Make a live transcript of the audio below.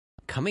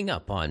coming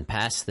up on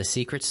Pass the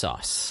Secret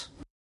Sauce.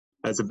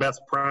 As a best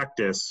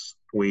practice,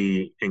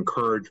 we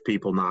encourage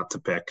people not to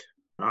pick.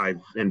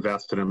 I've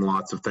invested in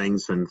lots of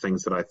things, and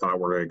things that I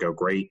thought were going to go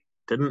great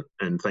didn't,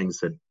 and things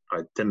that I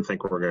didn't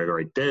think were going to go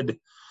great did.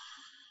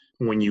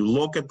 When you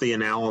look at the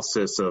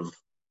analysis of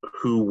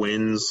who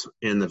wins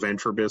in the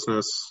venture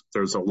business,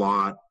 there's a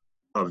lot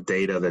of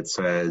data that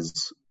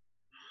says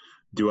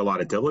do a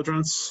lot of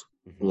diligence,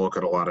 look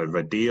at a lot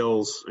of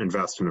deals,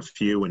 invest in a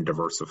few, and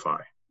diversify.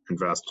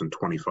 Invest in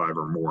 25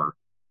 or more.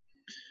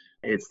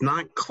 It's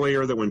not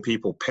clear that when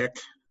people pick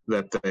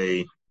that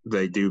they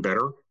do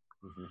better.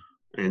 Mm-hmm.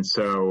 And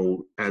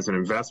so as an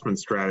investment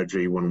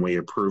strategy, when we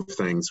approve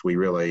things, we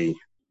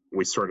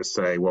sort of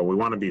say, well, we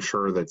want to be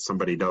sure that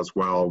somebody does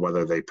well,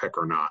 whether they pick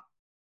or not.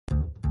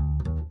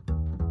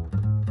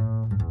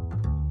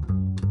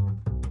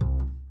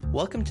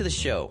 Welcome to the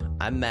show.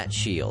 I'm Matt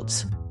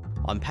Shields.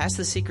 On Pass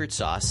the Secret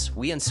Sauce,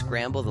 we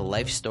unscramble the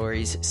life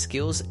stories,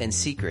 skills, and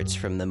secrets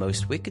from the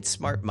most wicked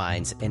smart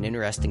minds and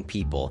interesting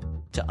people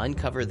to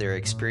uncover their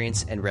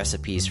experience and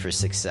recipes for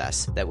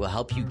success that will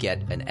help you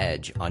get an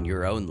edge on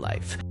your own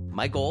life.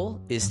 My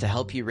goal is to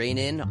help you rein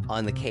in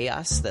on the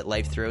chaos that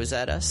life throws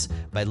at us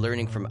by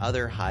learning from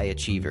other high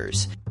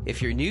achievers.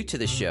 If you're new to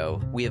the show,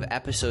 we have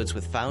episodes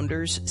with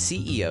founders,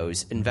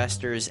 CEOs,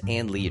 investors,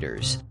 and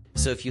leaders.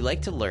 So if you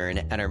like to learn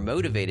and are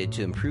motivated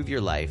to improve your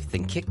life,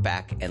 then kick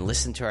back and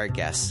listen to our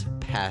guests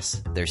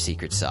pass their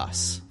secret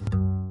sauce.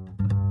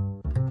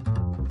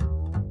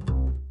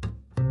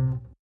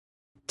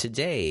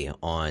 Today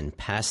on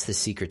Pass the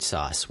Secret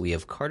Sauce, we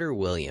have Carter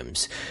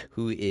Williams,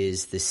 who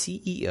is the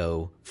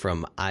CEO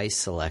from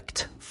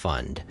iSelect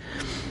Fund.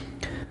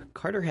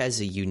 Carter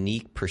has a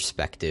unique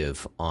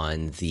perspective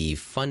on the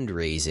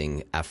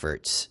fundraising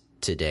efforts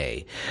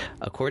today.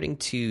 According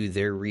to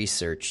their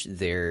research,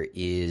 there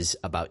is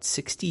about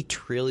 $60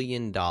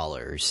 trillion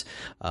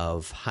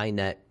of high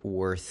net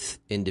worth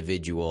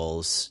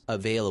individuals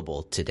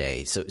available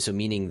today. So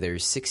meaning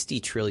there's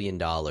 $60 trillion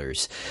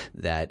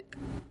that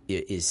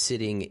is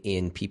sitting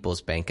in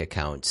people's bank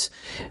accounts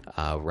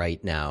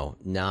right now,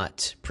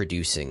 not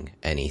producing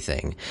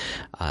anything.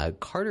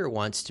 Carter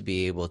wants to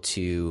be able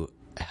to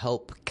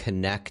help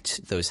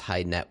connect those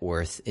high net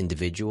worth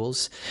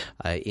individuals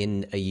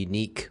in a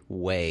unique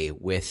way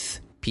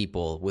with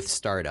people, with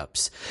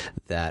startups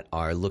that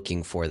are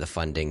looking for the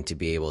funding to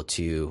be able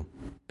to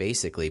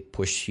basically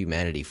push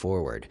humanity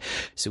forward.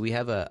 So we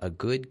have a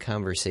good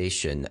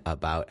conversation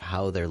about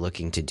how they're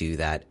looking to do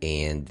that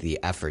and the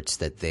efforts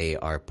that they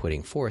are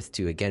putting forth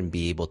to, again,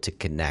 be able to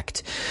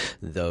connect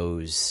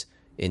those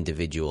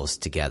individuals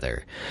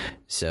together.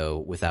 So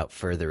without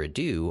further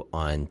ado,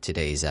 on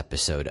today's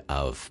episode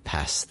of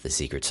Pass the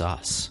Secret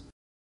Sauce.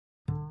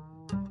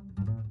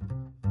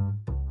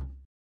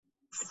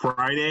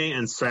 Friday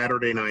and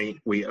Saturday night,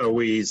 we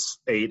always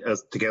ate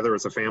together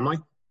as a family.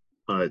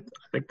 I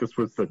think this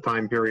was the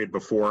time period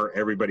before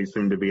everybody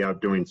seemed to be out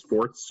doing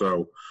sports.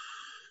 So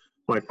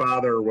my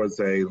father was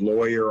a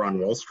lawyer on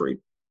Wall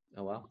Street.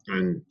 Oh, wow.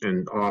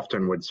 And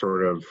often would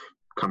sort of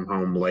come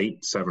home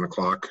late, 7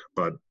 o'clock.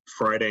 But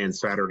Friday and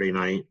Saturday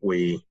night,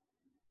 we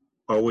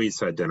always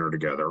had dinner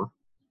together.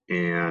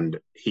 And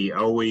he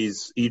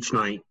always, each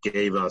night,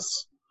 gave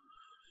us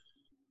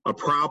a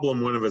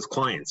problem one of his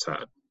clients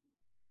had.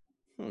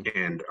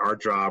 And our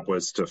job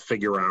was to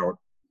figure out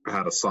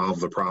how to solve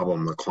the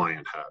problem the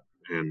client had.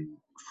 And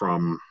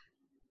from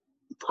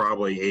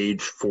probably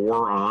age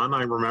 4 on,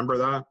 I remember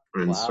that.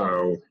 And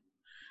wow.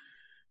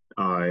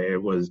 So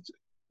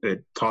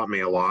it taught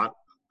me a lot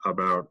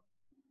about,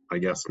 I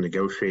guess,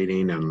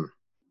 negotiating and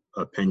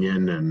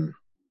opinion and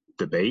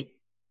debate.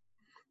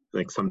 I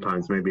think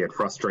sometimes maybe it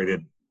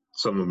frustrated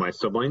some of my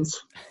siblings,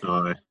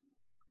 but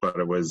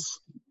it was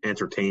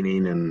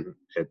entertaining. And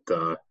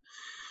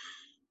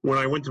when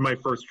I went to my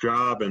first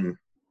job and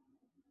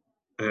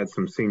I had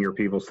some senior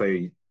people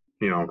say,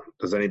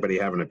 does anybody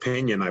have an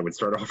opinion? I would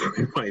start off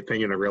with my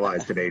opinion. I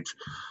realized at age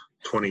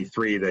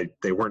 23 that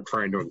they weren't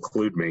trying to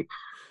include me,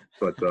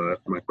 but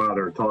my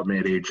father taught me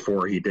at age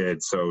 4 he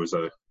did. So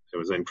it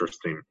was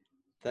interesting.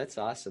 That's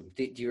awesome.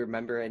 Do you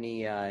remember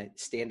any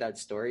standout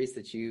stories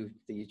that you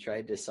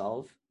tried to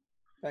solve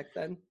back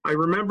then? I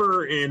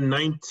remember in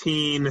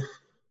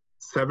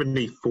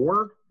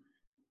 1974,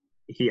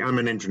 I'm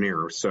an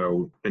engineer.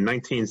 So in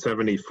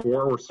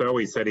 1974 or so,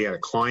 he said he had a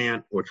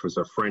client, which was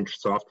a French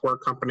software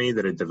company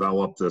that had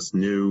developed this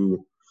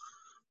new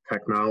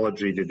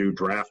technology to do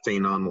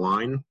drafting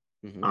online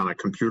on a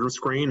computer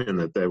screen, and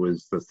that there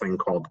was this thing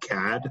called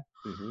CAD.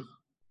 Mm-hmm.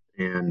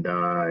 And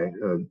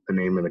the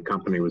name of the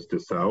company was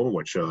Dassault,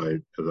 which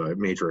is a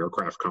major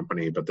aircraft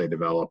company, but they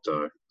developed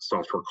a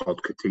software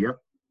called CATIA.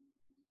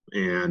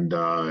 And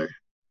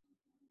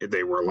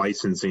they were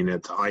licensing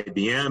it to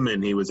IBM,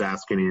 and he was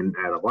asking him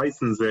how to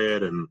license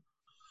it and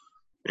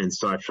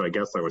such. I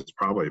guess I was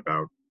probably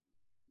about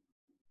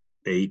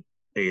eight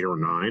or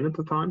 9 at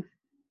the time.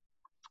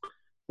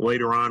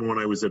 Later on, when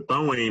I was at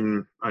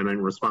Boeing, and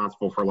I'm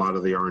responsible for a lot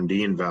of the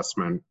R&D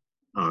investment,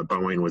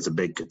 Boeing was a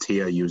big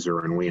CATIA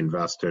user, and we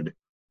invested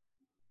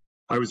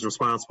I was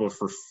responsible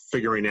for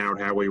figuring out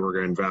how we were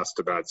going to invest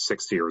about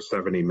 $60 or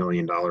 $70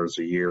 million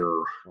a year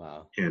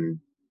Wow. in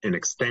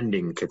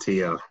extending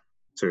CATIA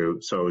so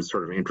it was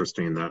sort of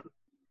interesting that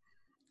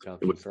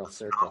it was full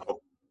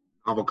circle.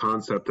 Novel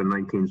concept in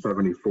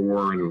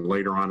 1974, and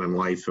later on in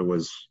life, it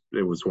was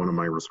one of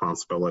my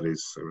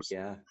responsibilities.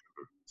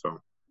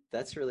 So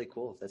that's really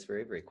cool. That's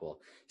very, very cool.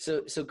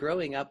 So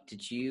growing up,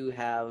 did you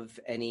have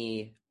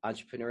any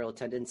entrepreneurial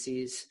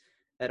tendencies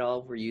at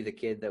all? Were you the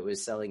kid that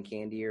was selling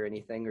candy or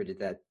anything, or did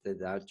the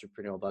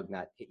entrepreneurial bug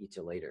not hit you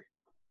till later?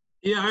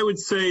 Yeah, I would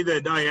say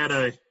that I had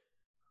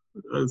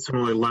a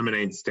similar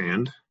lemonade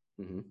stand.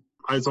 Mm-hmm.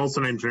 I was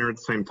also an engineer at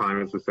the same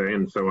time, as I say,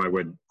 and so I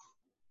would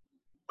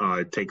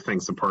take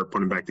things apart, put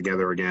them back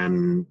together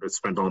again. I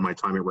spent all my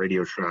time at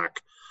Radio Shack.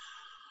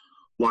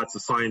 Lots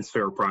of science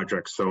fair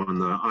projects. So on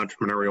the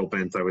entrepreneurial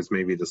bent, I was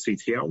maybe the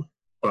CTO,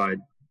 but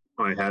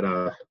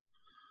I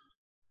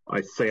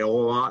sail a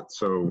lot.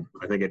 So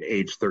I think at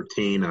age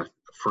 13, a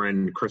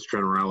friend, Chris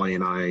Generelli,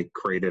 and I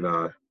created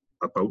a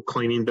boat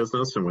cleaning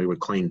business, and we would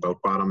clean boat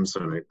bottoms,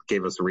 and it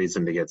gave us a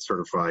reason to get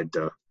certified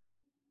to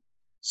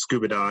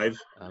scuba dive.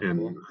 And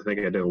cool. I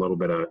think I did a little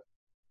bit of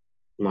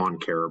lawn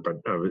care,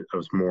 but I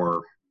was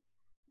more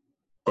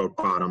boat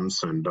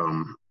bottoms, and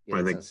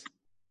I think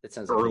that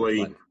sounds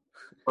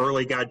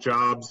early got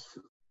jobs,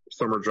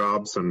 summer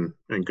jobs, and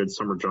good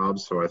summer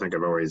jobs. So I think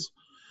I've always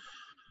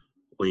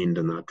leaned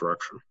in that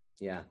direction.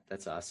 Yeah,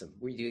 that's awesome.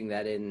 Were you doing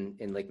that in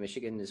Lake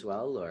Michigan as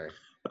well, or?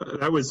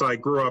 I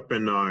grew up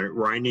in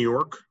Rye, New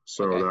York,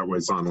 so okay. That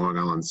was on Long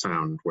Island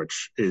Sound,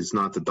 which is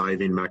not the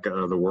diving mecca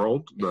of the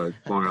world. The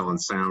Long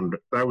Island Sound,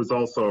 that was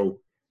also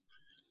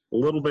a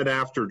little bit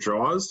after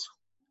Jaws.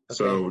 Okay.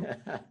 So,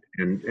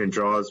 and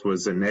Jaws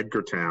was in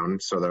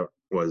Edgartown, so that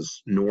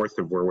was north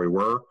of where we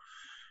were.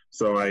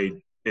 So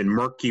in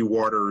murky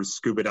waters,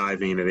 scuba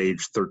diving at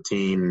age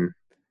 13,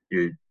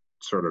 you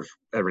sort of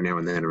every now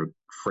and then are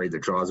afraid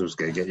that Jaws was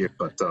going to get you,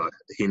 but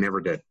he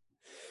never did.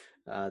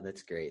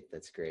 That's great.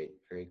 That's great.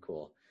 Very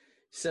cool.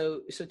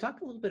 So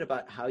talk a little bit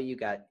about how you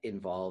got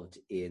involved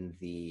in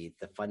the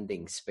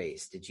funding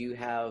space. Did you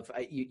have,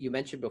 you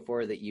mentioned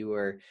before that you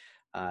were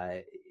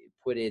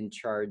put in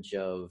charge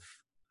of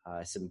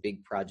some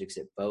big projects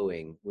at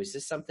Boeing. Was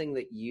this something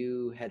that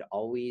you had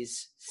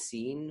always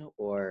seen,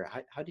 or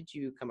how did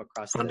you come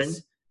across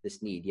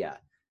this need? Yeah.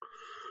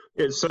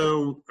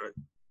 So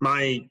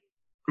my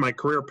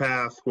career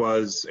path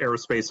was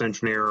aerospace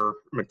engineer,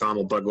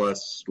 McDonnell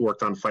Douglas,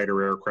 worked on fighter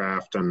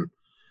aircraft, and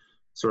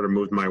sort of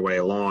moved my way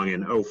along.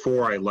 In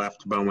 2004, I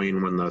left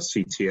Boeing when the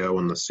CTO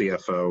and the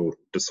CFO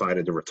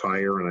decided to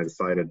retire, and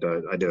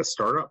I did a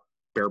startup,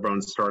 bare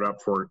bones startup,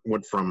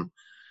 went from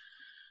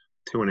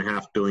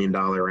 $2.5 billion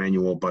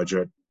annual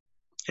budget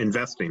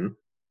investing,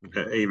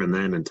 even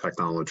then in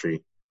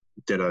technology.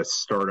 Did a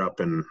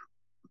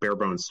bare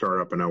bones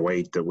startup in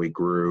 2008 that we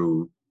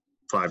grew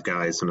 5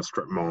 guys in a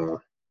strip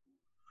mall.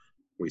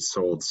 We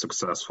sold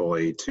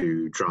successfully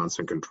to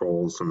Johnson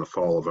Controls in the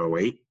fall of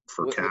 2008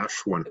 for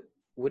cash.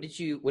 What did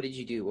you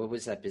do? What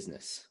was that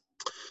business?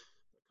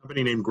 A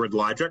company named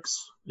GridLogix.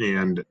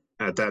 And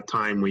at that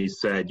time we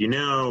said,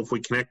 if we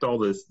connect all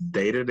this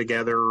data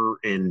together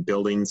in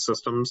building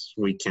systems,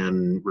 we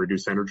can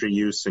reduce energy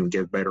use and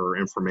give better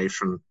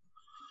information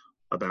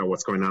about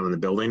what's going on in the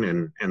building.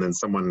 And then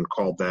someone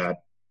called that,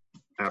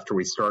 after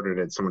we started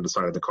it, someone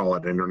decided to call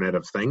it Internet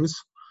of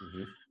Things.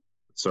 Mm-hmm.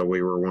 So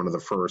we were one of the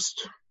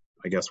first,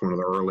 I guess, one of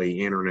the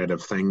early Internet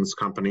of Things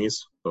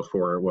companies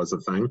before it was a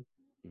thing.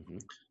 Mm-hmm.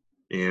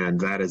 And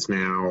that is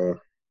now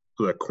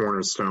the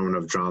cornerstone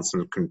of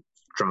Johnson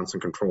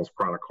Controls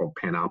product called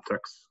Panoptix.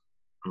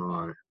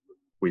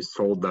 We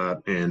sold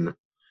that in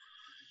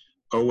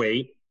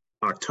 2008,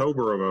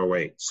 October of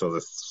 2008. So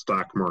the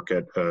stock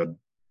market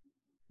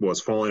was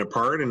falling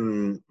apart,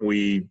 and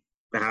we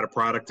had a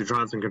product that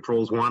Johnson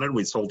Controls wanted.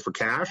 We sold for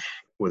cash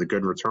with a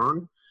good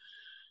return.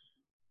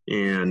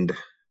 And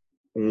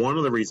one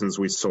of the reasons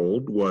we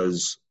sold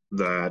was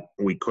that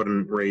we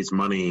couldn't raise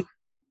money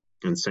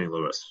in St.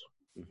 Louis.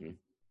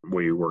 Mm-hmm.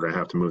 We were going to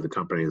have to move the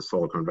company to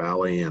Silicon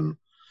Valley, and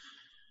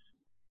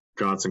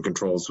Johnson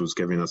Controls was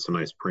giving us a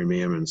nice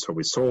premium, and so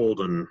we sold.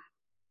 And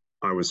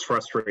I was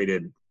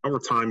frustrated. Over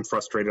time,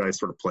 I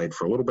sort of played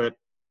for a little bit,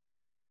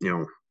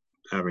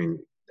 having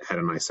had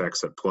a nice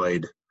exit,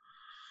 played.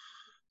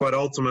 But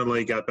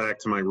ultimately got back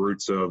to my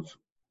roots of,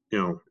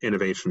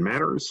 innovation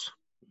matters.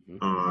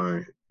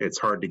 Mm-hmm. It's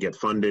hard to get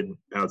funded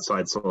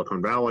outside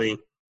Silicon Valley.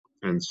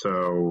 And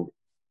so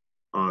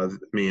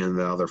me and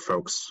the other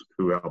folks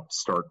who helped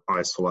start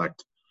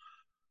iSelect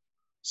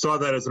saw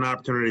that as an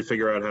opportunity to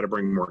figure out how to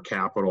bring more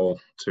capital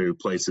to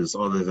places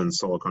other than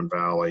Silicon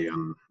Valley.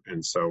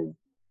 And so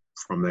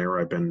from there,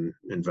 I've been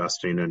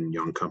investing in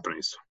young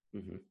companies.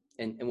 Mm-hmm.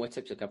 And what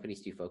types of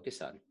companies do you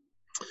focus on?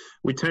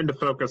 We tend to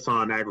focus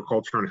on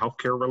agriculture and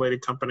healthcare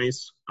related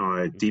companies,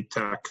 deep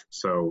tech,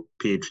 so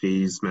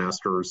PhDs,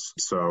 masters.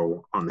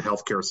 So on the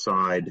healthcare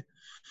side,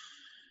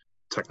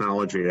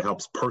 technology that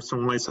helps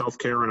personalize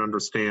healthcare and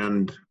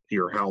understand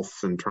your health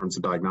in terms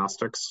of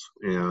diagnostics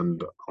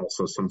and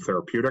also some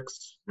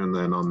therapeutics. And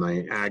then on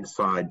the ag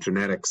side,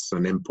 genetics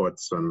and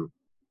inputs and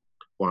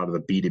a lot of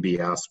the B2B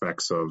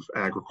aspects of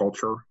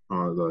agriculture.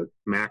 The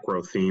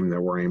macro theme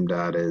that we're aimed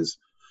at is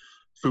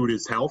food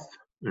is health.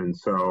 And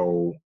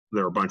so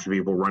there are a bunch of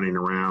people running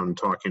around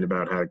talking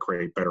about how to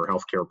create better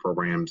healthcare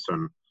programs.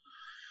 And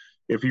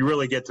if you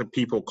really get to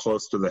people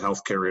close to the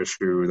healthcare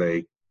issue,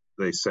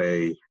 they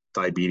say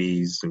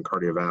diabetes and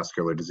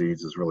cardiovascular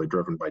disease is really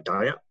driven by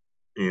diet,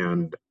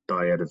 and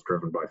diet is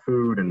driven by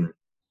food.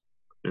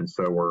 And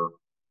so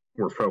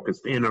we're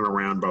focused in and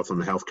around both on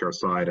the healthcare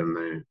side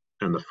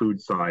and the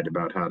food side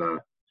about how to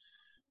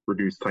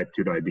reduce type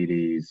 2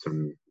 diabetes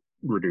and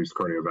reduce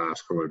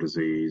cardiovascular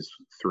disease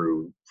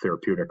through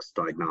therapeutics,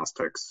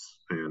 diagnostics,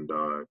 and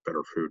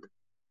better food.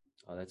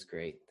 Oh, that's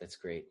great. That's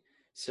great.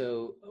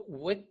 So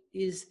what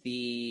is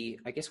the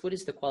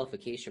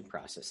qualification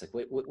process?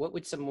 Like what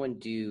would someone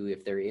do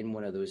if they're in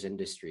one of those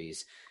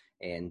industries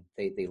and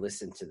they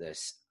listen to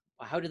this?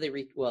 How do they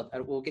reach? Well,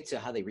 we'll get to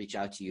how they reach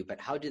out to you, but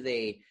how do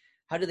they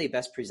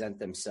best present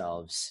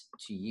themselves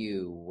to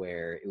you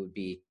where it would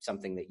be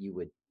something that you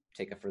would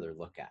take a further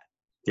look at?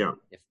 Yeah.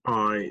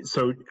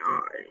 So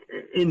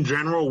in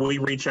general, we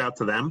reach out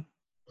to them.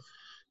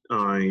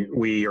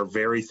 We are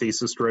very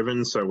thesis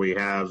driven, so we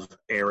have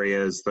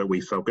areas that we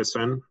focus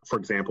in. For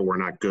example, we're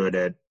not good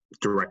at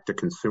direct to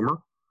consumer.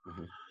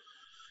 Mm-hmm.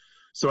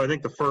 So I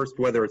think the first,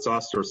 whether it's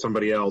us or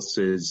somebody else,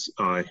 is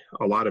a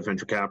lot of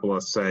venture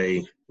capitalists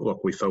say,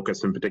 look, we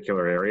focus in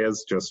particular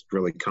areas, just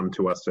really come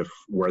to us if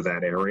we're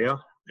that area.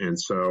 And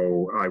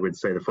so I would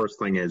say the first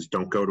thing is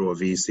don't go to a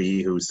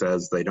VC who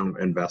says they don't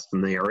invest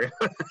in the area.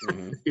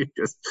 Mm-hmm.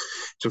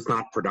 just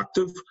not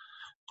productive.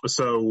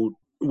 So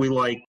we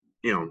like,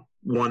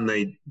 one,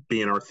 they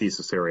be in our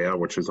thesis area,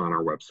 which is on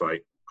our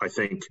website. I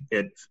think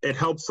it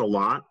helps a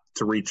lot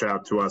to reach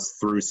out to us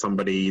through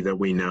somebody that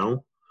we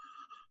know.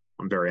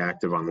 I'm very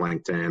active on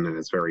LinkedIn, and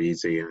it's very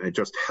easy. And it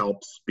just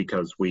helps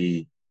because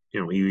you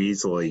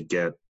easily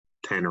get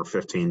 10 or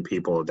 15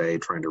 people a day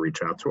trying to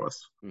reach out to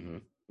us. Mm-hmm.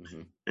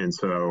 Mm-hmm. And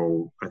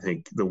so I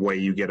think the way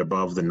you get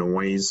above the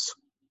noise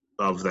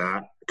of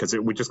that, because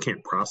we just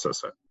can't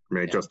process it. I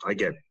mean, I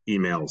get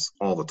emails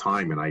all the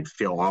time and I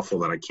feel awful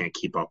that I can't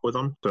keep up with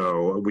them.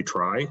 So we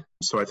try.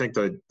 So I think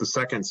the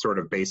second sort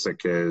of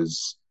basic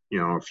is,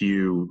 if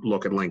you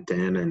look at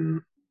LinkedIn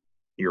and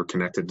you're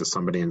connected to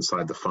somebody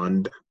inside the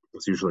fund,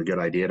 it's usually a good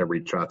idea to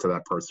reach out to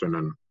that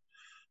person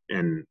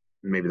and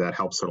maybe that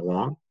helps it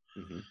along.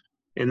 Mm-hmm.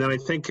 And then I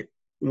think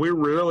we're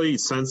really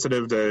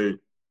sensitive to,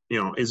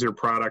 is your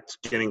product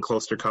getting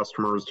close to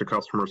customers? Do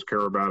customers care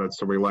about it?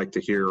 So we like to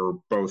hear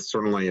both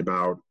certainly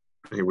about,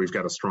 hey, we've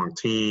got a strong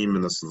team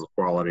and this is the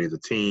quality of the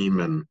team.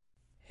 And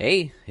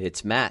hey,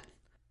 it's Matt.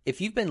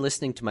 If you've been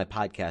listening to my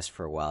podcast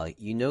for a while,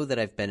 you know that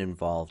I've been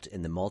involved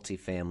in the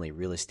multifamily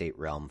real estate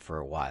realm for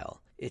a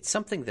while. It's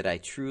something that I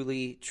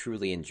truly,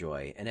 truly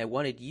enjoy, and I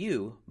wanted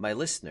you, my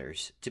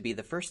listeners, to be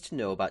the first to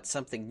know about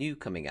something new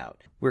coming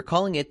out. We're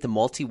calling it the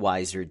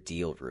MultiWiser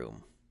Deal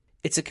Room.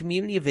 It's a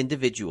community of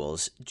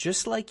individuals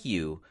just like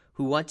you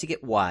who want to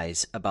get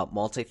wise about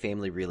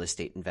multifamily real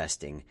estate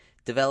investing,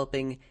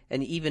 developing,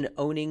 and even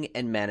owning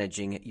and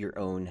managing your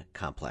own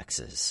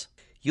complexes.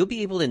 You'll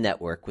be able to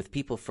network with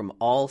people from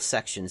all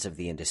sections of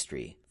the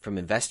industry, from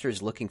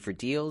investors looking for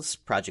deals,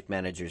 project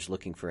managers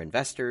looking for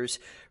investors,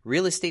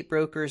 real estate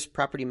brokers,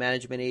 property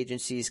management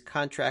agencies,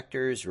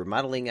 contractors,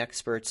 remodeling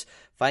experts,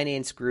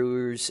 finance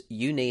gurus,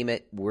 you name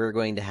it, we're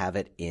going to have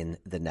it in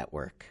the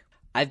network.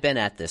 I've been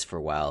at this for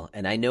a while,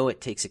 and I know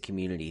it takes a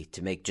community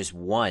to make just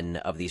one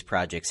of these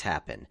projects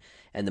happen.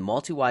 And the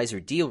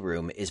MultiWiser Deal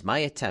Room is my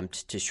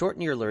attempt to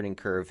shorten your learning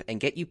curve and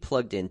get you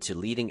plugged into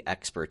leading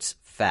experts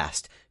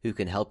fast who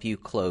can help you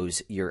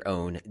close your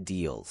own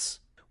deals.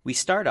 We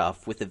start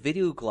off with a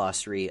video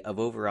glossary of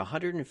over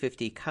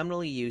 150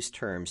 commonly used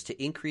terms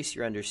to increase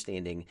your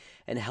understanding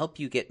and help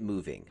you get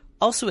moving.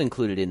 Also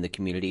included in the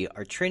community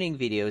are training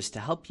videos to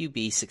help you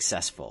be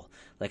successful,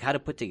 like how to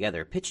put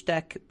together a pitch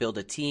deck, build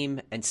a team,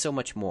 and so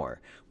much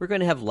more. We're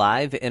going to have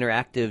live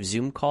interactive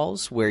Zoom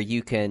calls where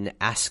you can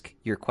ask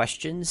your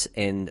questions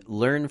and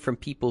learn from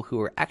people who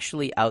are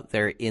actually out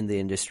there in the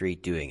industry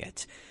doing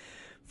it.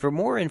 For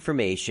more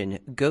information,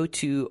 go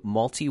to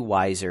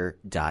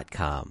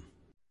multiwiser.com.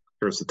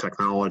 Here's the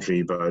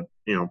technology, but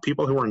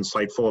people who are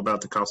insightful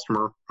about the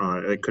customer,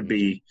 it could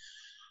be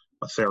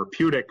a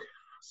therapeutic,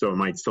 so it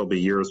might still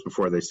be years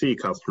before they see a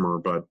customer,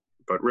 but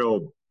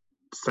real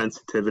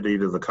sensitivity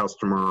to the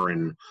customer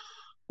and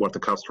what the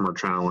customer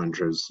challenge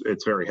is.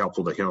 It's very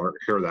helpful to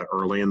hear that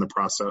early in the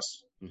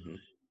process. Mm-hmm.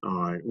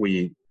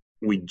 We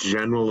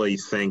generally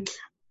think,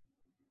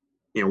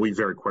 we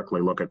very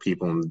quickly look at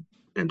people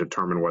and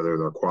determine whether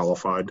they're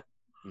qualified.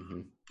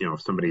 Mm-hmm.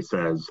 If somebody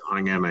says,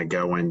 I'm going to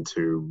go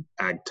into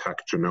ag tech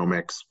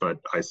genomics, but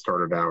I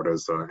started out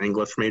as an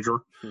English major,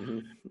 mm-hmm.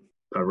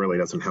 that really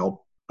doesn't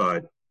help.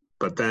 But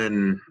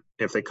then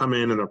if they come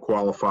in and they're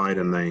qualified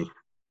and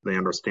they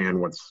understand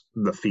what's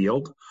the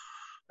field,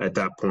 at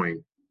that point,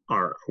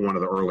 are one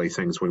of the early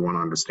things we want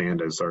to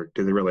understand is,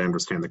 do they really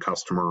understand the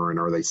customer, and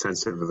are they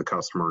sensitive to the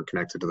customer and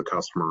connected to the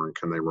customer, and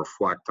can they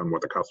reflect on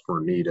what the customer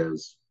need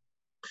is?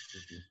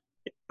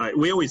 Mm-hmm.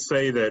 We always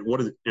say that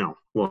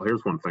well,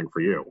 here's one thing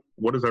for you.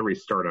 What does every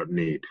startup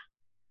need?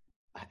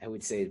 I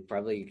would say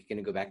probably going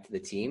to go back to the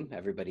team.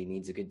 Everybody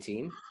needs a good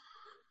team.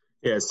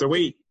 Yeah. So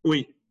you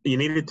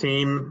need a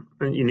team,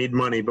 you need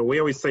money, but we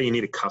always say you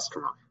need a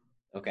customer.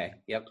 Okay.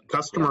 Yep.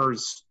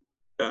 Customers,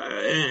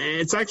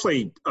 it's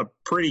actually a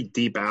pretty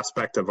deep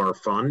aspect of our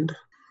fund.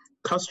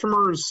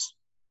 Customers,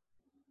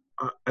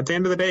 at the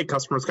end of the day,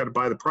 customers got to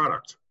buy the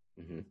product.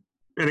 Mm-hmm.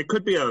 And it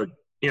could be I'm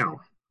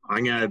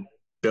going to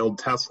build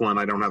Tesla and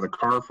I don't have the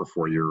car for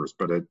 4 years,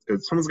 but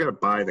someone's got to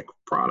buy the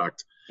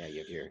product. Yeah, you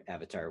have your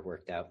avatar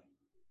worked out.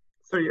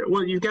 So,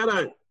 you got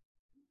to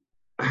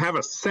have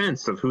a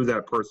sense of who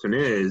that person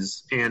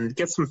is and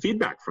get some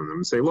feedback from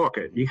them. Say, look,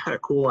 you had a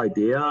cool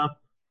idea,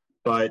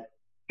 but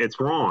it's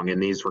wrong in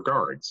these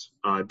regards,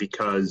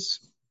 because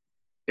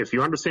if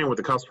you understand what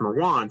the customer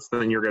wants,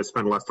 then you're going to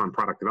spend less on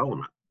product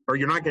development, or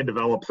you're not going to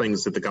develop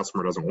things that the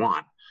customer doesn't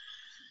want.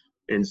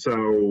 And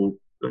so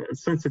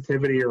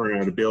sensitivity or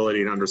an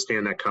ability to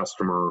understand that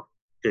customer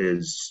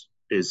is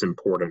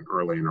important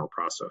early in our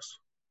process.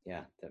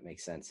 Yeah, that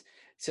makes sense.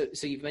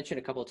 So you've mentioned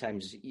a couple of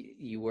times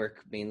you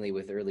work mainly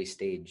with early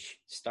stage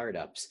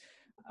startups.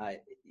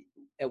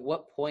 At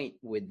what point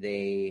would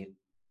they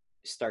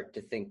start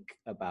to think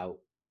about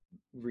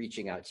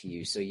reaching out to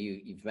you? So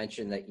you've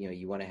mentioned that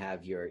you want to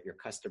have your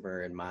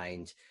customer in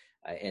mind,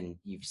 and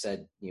you've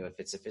said if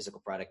it's a physical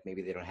product,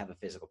 maybe they don't have a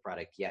physical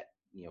product yet.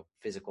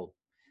 Physical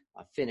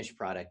finished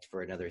product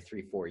for another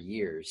 3-4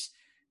 years.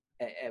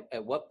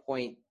 At what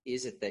point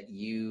is it that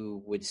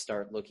you would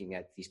start looking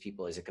at these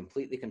people? Is it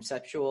completely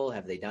conceptual?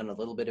 Have they done a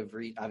little bit of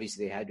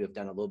obviously they had to have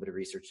done a little bit of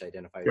research to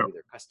identify who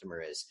their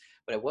customer is.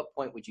 But at what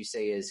point would you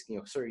say is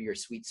sort of your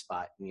sweet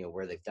spot?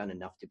 Where they've done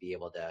enough to be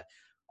able to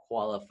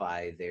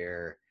qualify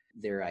their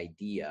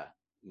idea.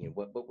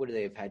 What would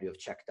they have had to have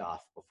checked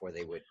off before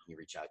they would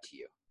reach out to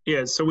you?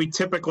 Yeah, so we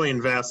typically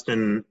invest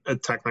in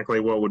technically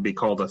what would be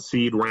called a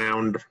seed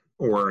round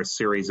or a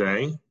Series A,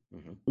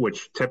 mm-hmm.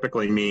 which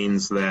typically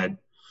means that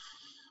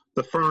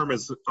the firm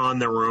is on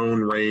their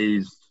own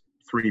raised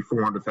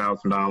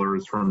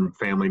 $300,000-$400,000 from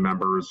family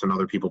members and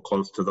other people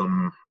close to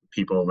them,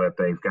 people that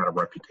they've got a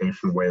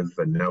reputation with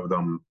that know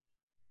them,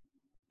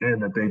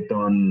 and that they've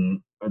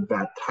done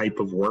that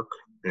type of work,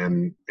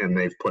 and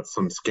they've put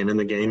some skin in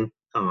the game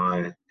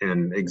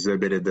and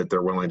exhibited that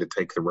they're willing to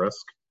take the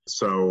risk.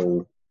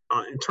 So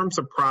in terms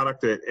of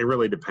product, it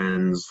really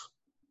depends.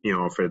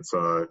 If it's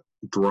a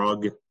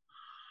drug,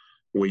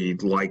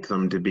 we'd like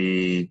them to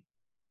be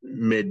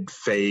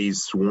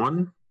mid-phase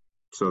 1.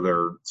 So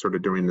they're sort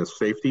of doing the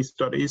safety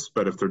studies.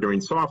 But if they're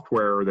doing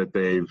software, that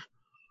they've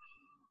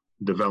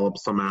developed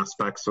some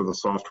aspects of the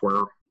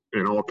software.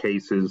 In all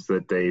cases,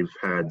 that they've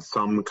had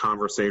some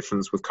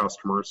conversations with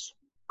customers.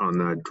 On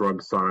the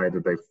drug side,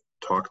 that they've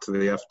talked to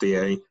the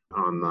FDA.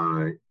 On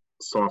the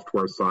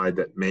software side,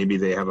 that maybe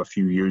they have a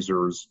few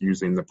users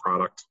using the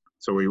product.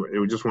 So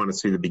we just want to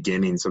see the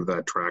beginnings of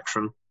that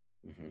traction.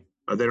 Mm-hmm.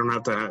 They don't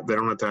have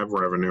to have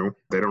revenue.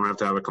 They don't have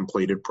to have a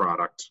completed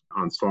product.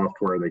 On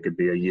software, they could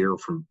be a year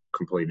from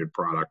completed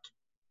product.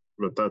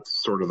 But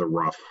that's sort of the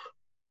rough.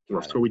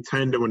 So we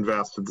tend to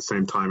invest at the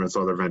same time as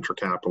other venture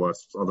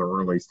capitalists, other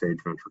early stage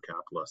venture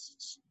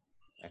capitalists.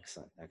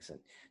 Excellent.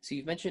 So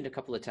you've mentioned a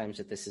couple of times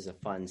that this is a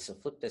fund. So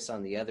flip this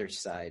on the other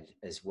side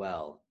as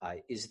well.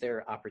 Is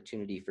there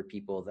opportunity for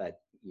people that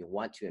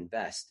want to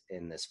invest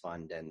in this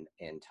fund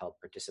and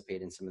help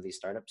participate in some of these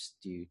startups?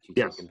 Do you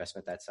take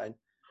investment that side?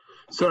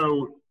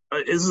 So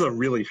this is a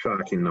really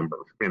shocking number,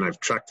 and I've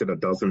checked it a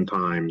dozen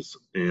times.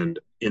 And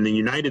in the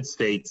United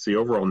States, the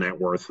overall net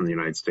worth in the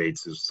United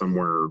States is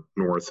somewhere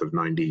north of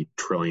 $90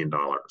 trillion.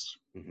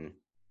 Mm-hmm.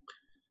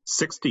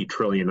 60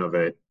 trillion of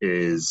it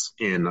is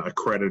in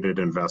accredited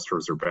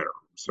investors or better.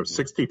 So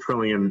 60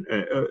 trillion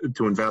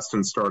to invest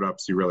in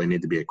startups, you really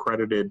need to be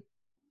accredited.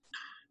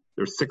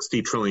 There's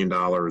 $60 trillion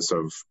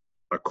of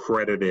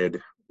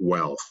accredited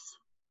wealth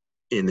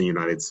in the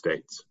United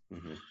States.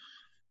 Mm-hmm.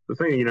 The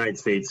thing the United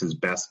States is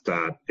best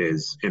at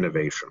is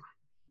innovation.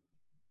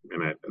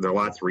 And there are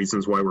lots of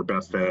reasons why we're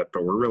best at it,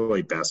 but we're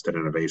really best at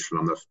innovation,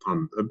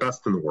 on the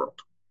best in the world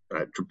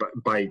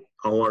by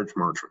a large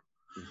margin.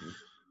 Mm-hmm.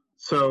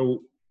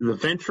 So the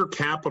venture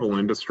capital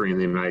industry in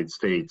the United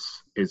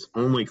States is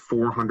only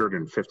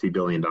 $450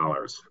 billion.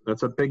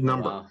 That's a big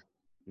number. Wow.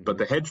 Mm-hmm. But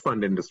the hedge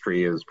fund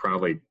industry is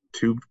probably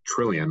 $2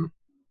 trillion.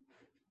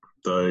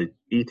 The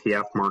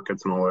ETF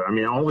markets and all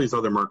that, all these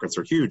other markets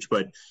are huge,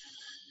 but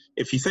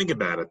if you think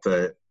about it,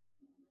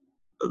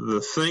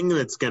 the thing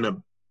that's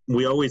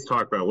we always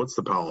talk about, what's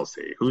the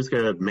policy? Who's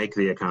going to make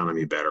the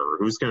economy better?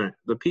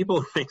 The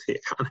people who make the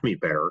economy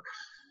better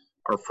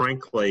are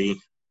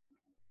frankly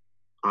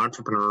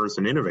entrepreneurs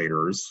and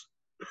innovators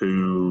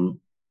who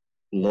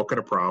look at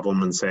a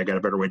problem and say, I got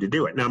a better way to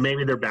do it. Now,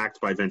 maybe they're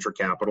backed by venture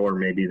capital, or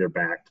maybe they're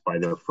backed by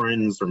their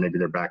friends, or maybe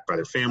they're backed by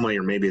their family,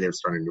 or maybe they're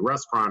starting a new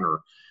restaurant,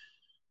 or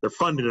they're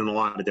funded in a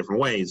lot of different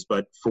ways.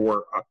 But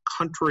for a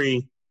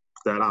country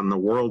that on the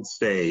world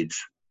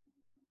stage,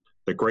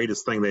 the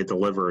greatest thing they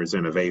deliver is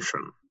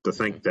innovation. To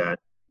think that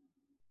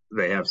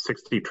we have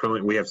 $60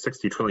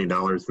 trillion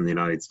in the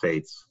United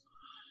States,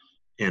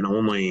 and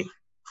only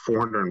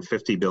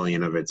 $450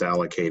 billion of it's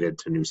allocated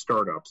to new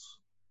startups.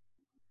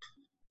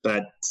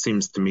 That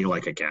seems to me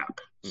like a gap.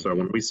 So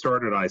when we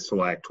started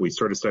iSelect, we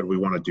sort of said we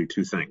want to do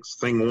two things.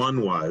 Thing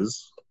one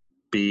was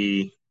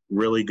be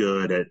really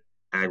good at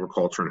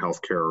agriculture and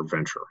healthcare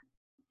venture.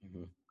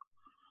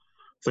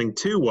 Thing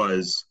two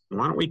was,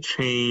 why don't we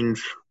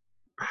change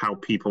how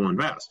people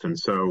invest? And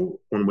so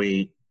when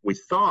we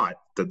thought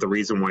that the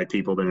reason why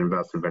people didn't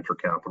invest in venture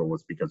capital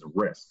was because of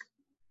risk.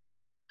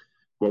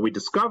 What we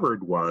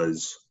discovered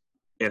was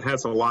it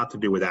has a lot to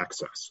do with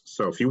access.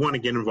 So if you want to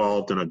get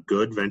involved in a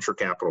good venture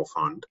capital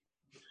fund,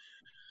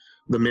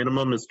 the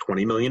minimum is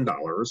 $20 million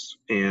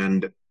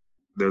and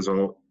there's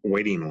a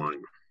waiting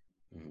line.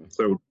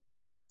 So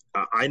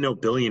I know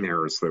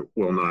billionaires that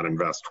will not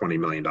invest $20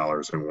 million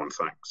in one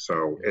thing.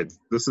 So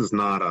this is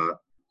not a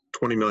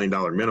 $20 million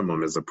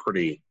minimum is a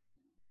pretty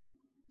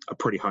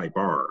high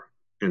bar.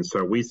 And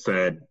so we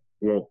said,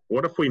 well,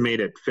 what if we made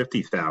it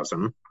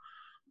 50,000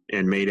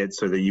 and made it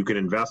so that you could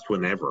invest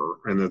whenever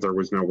and that there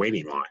was no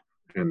waiting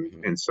line?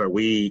 And so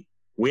we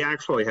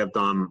actually have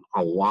done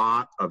a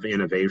lot of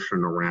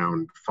innovation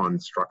around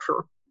fund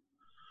structure.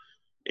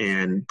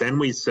 And then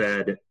we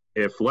said,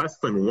 if less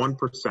than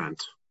 1%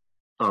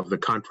 of the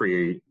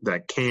country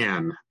that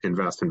can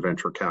invest in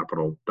venture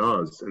capital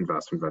does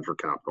invest in venture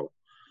capital,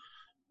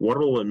 what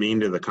will it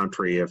mean to the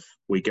country if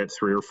we get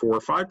 3 or 4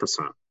 or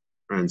 5%?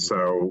 And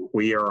so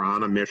we are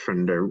on a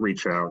mission to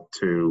reach out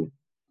to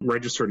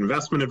registered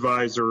investment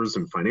advisors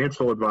and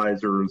financial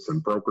advisors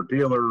and broker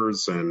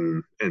dealers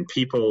and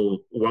people,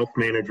 wealth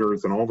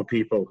managers, and all the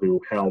people who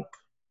help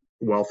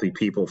wealthy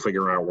people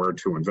figure out where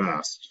to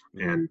invest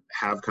and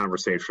have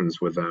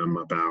conversations with them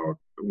about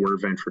where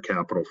venture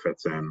capital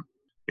fits in.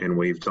 And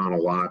we've done a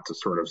lot to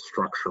sort of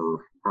structure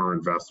our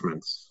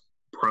investments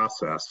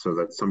process so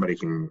that somebody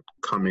can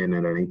come in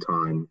at any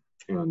time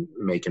and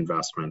make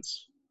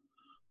investments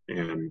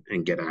and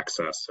get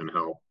access and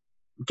help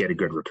get a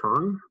good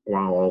return,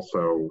 while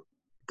also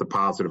the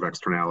positive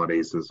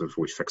externalities is if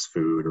we fix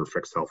food or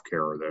fix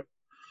healthcare, that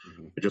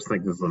I just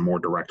think this is a more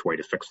direct way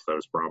to fix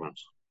those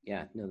problems.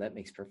 Yeah, no, that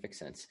makes perfect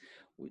sense.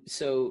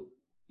 So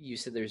you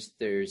said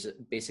there's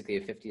basically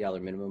a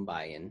 $50 minimum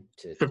buy-in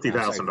to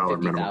 $50,000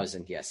 minimum.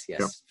 50,000, yes,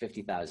 yep.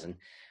 50,000.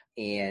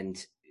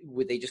 And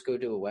would they just go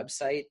to a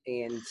website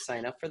and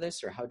sign up for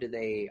this, or how do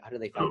they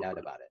find out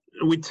about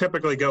it? We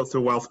typically go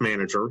through a wealth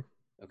manager.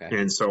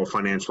 Okay. And so a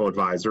financial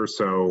advisor.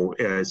 So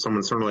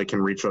someone certainly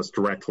can reach us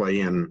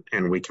directly and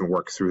we can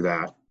work through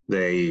that.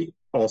 They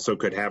also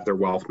could have their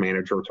wealth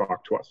manager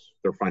talk to us,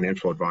 their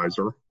financial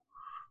advisor,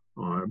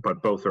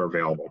 but both are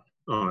available.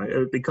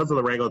 Because of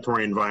the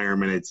regulatory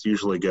environment, it's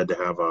usually good to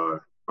have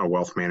a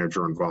wealth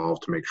manager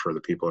involved to make sure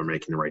that people are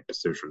making the right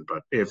decision.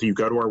 But if you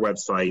go to our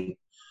website,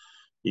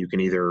 you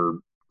can either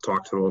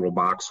talk to the little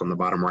box on the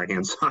bottom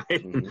right-hand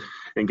side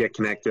and get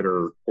connected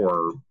or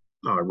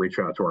reach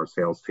out to our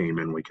sales team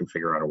and we can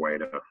figure out a way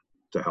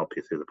to help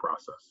you through the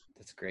process.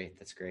 That's great.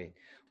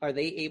 Are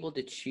they able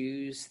to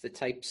choose the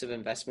types of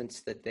investments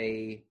that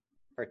they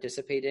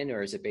participate in,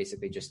 or is it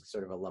basically just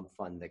sort of a lump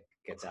fund that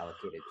gets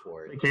allocated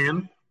toward?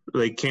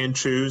 They can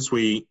choose.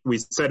 We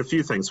said a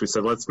few things. We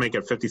said, let's make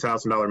it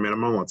 $50,000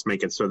 minimum. Let's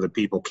make it so that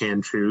people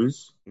can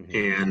choose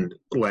and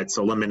let's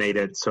eliminate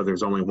it so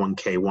there's only one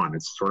K1.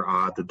 It's sort of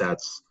odd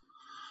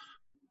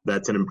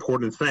that's an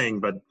important thing,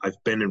 but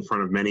I've been in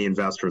front of many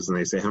investors and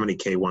they say, how many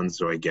K1s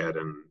do I get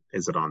and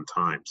is it on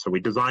time? So we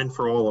designed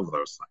for all of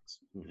those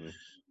things.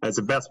 As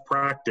a best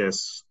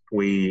practice,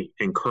 we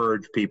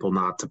encourage people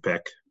not to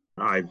pick.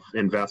 I've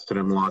invested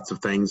in lots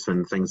of things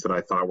and things that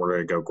I thought were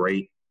going to go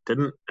great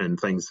didn't, and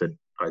things that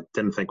I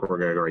didn't think were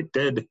going to go great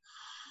did.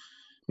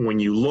 When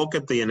you look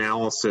at the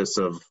analysis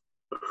of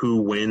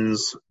who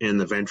wins in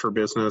the venture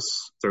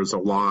business, there's a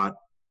lot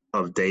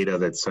of data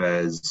that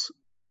says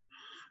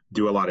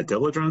do a lot of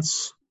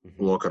diligence,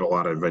 look at a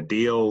lot of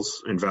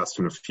deals, invest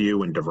in a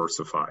few, and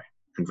diversify.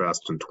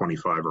 Invest in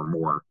 25 or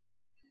more.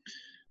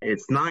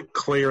 It's not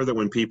clear that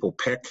when people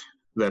pick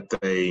that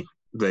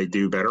they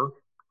do better.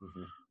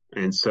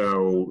 And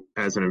so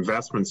as an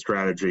investment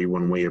strategy,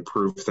 when we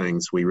approve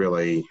things, we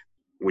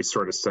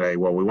sort of say,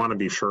 well, we want to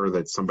be sure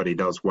that somebody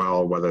does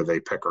well, whether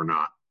they pick or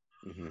not.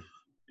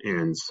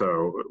 And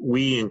so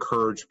we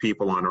encourage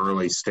people on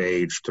early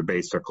stage to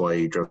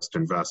basically just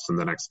invest in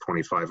the next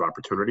 25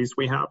 opportunities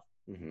we have.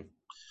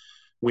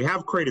 We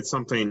have created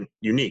something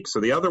unique. So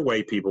the other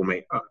way people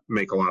make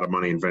a lot of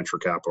money in venture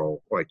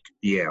capital, like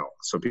Yale.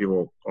 So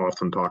people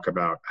often talk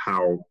about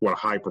what a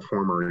high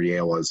performer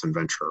Yale is in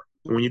venture.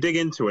 And when you dig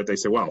into it, they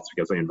say, well, it's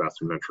because they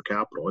invest in venture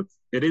capital.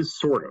 It is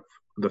sort of.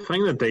 The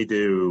thing that they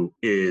do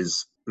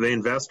is they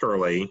invest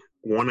early.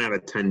 1 out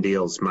of 10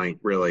 deals might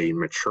really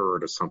mature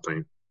to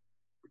something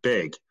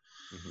big,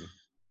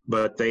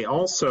 but they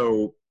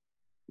also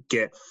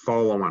get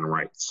follow-on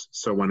rights.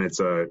 So when it's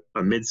a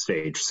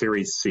mid-stage,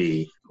 Series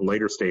C,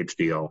 later stage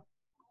deal,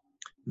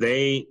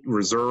 they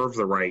reserve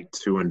the right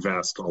to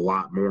invest a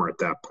lot more at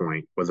that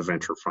point with the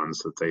venture funds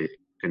that they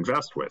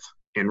invest with.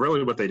 And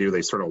really what they do,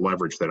 they sort of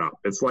leverage that up.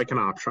 It's like an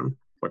option,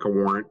 like a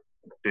warrant,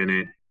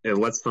 and it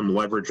lets them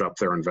leverage up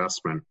their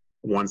investment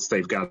once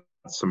they've got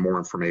some more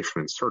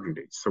information and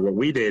certainty. So what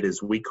we did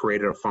is we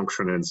created a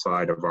function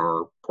inside of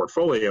our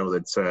portfolio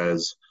that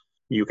says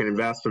you can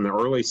invest in the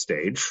early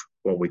stage,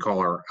 what we call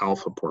our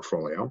alpha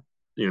portfolio.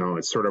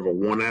 It's sort of a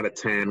 1 out of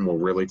 10 will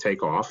really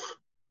take off.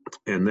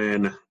 And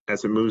then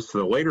as it moves to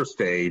the later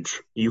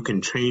stage, you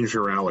can change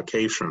your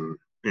allocation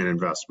and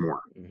invest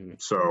more. Mm-hmm.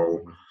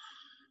 So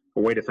a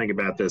way to think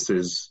about this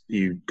is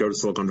you go to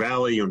Silicon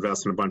Valley, you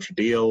invest in a bunch of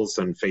deals,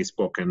 and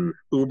Facebook and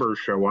Uber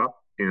show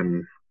up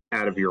and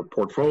out of your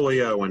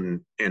portfolio,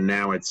 and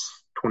now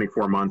it's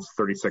 24 months,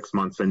 36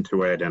 months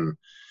into it, and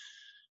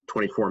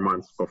 24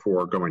 months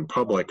before going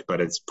public, but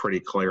it's pretty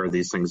clear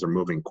these things are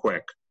moving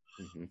quick.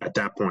 Mm-hmm. At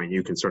that point,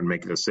 you can sort of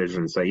make a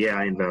decision and say, yeah,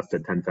 I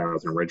invested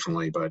 $10,000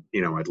 originally, but,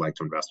 I'd like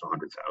to invest $100,000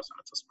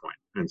 at this point.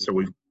 And so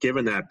we've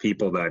given that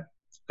people that,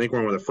 I think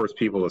we're one of the first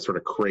people to sort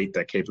of create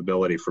that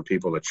capability for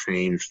people to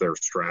change their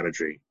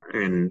strategy.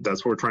 And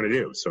that's what we're trying to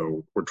do.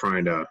 So we're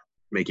trying to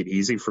make it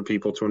easy for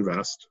people to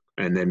invest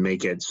and then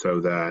make it so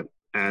that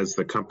as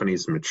the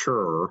companies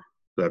mature,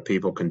 that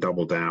people can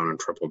double down and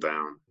triple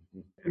down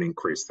and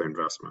increase their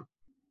investment.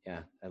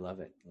 Yeah, I love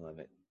it.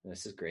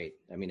 This is great.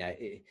 I mean,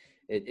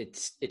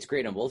 it's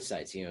great on both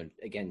sides.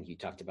 Again, you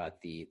talked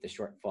about the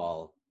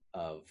shortfall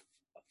of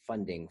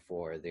funding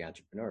for the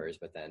entrepreneurs,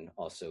 but then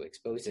also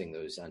exposing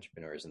those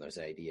entrepreneurs and those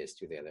ideas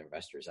to the other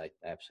investors. I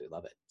absolutely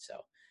love it. So,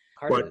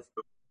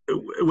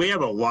 we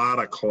have a lot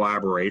of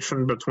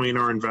collaboration between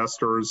our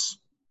investors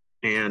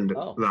and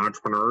the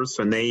entrepreneurs,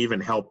 and they even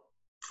help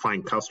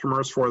find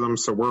customers for them.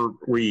 So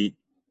we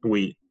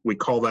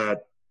call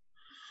that.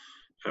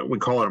 We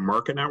call it a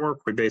market network.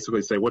 We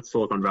basically say, what's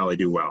Silicon Valley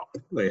do well?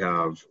 They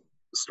have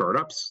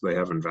startups, they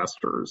have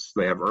investors,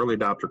 they have early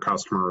adopter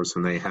customers,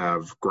 and they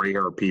have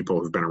gray-haired people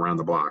who've been around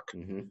the block.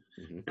 Mm-hmm,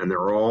 mm-hmm. And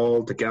they're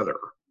all together,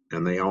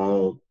 and they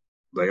all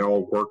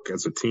work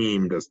as a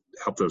team to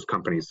help those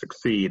companies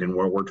succeed. And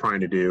what we're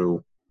trying to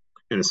do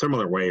in a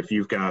similar way, if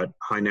you've got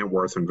high net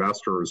worth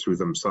investors who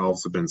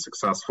themselves have been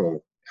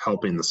successful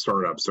helping the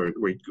startups, so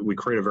we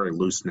create a very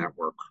loose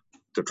network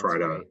to try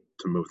to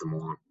move them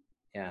along.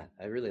 Yeah,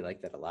 I really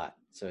like that a lot.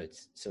 So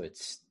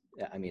it's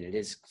I mean, it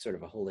is sort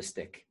of a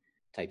holistic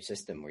type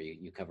system where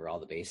you cover all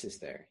the bases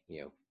there,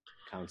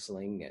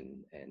 counseling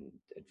and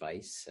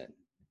advice and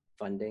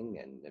funding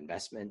and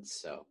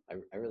investments. So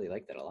I really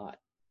like that a lot.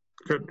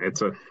 Good.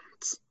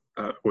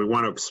 We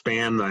want to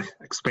expand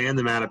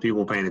the amount of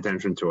people paying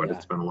attention to it. Yeah.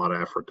 It's been a lot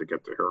of effort to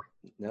get to here.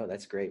 No,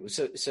 that's great.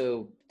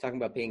 So talking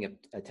about paying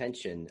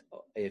attention,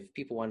 if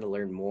people want to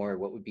learn more,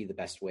 what would be the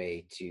best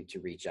way to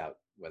reach out,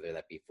 whether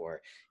that be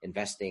for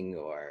investing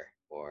or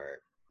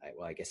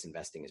I guess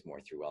investing is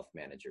more through wealth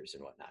managers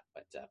and whatnot.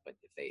 But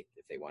if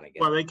they want to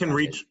get, they can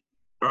reach.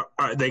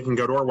 They can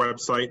go to our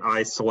website,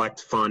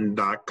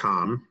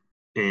 iselectfund.com,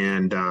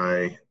 and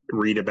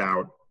read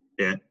about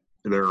it.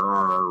 There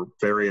are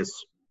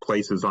various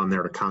places on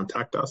there to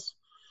contact us,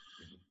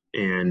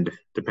 and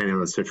depending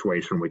on the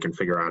situation, we can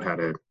figure out how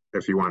to.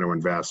 If you want to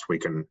invest, we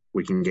can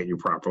get you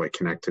properly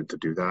connected to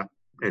do that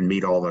and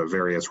meet all the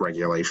various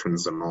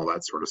regulations and all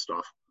that sort of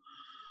stuff.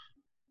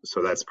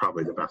 So that's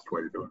probably the best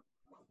way to do it.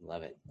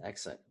 Love it.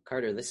 Excellent.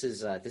 Carter, this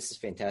is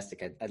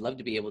fantastic. I'd love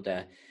to be able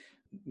to,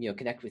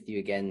 connect with you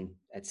again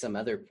at some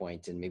other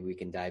point, and maybe we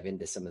can dive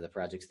into some of the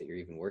projects that you're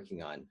even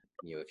working on,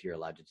 if you're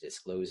allowed to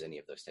disclose any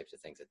of those types of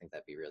things. I think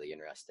that'd be really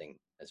interesting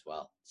as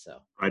well. So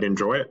I'd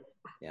enjoy it.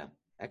 Yeah.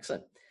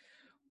 Excellent.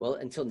 Well,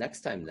 until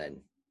next time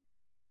then.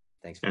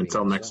 Thanks for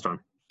Until next time.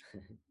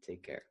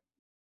 Take care.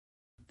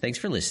 Thanks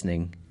for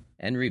listening.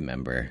 And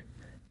remember,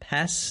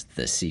 pass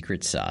the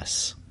secret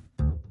sauce.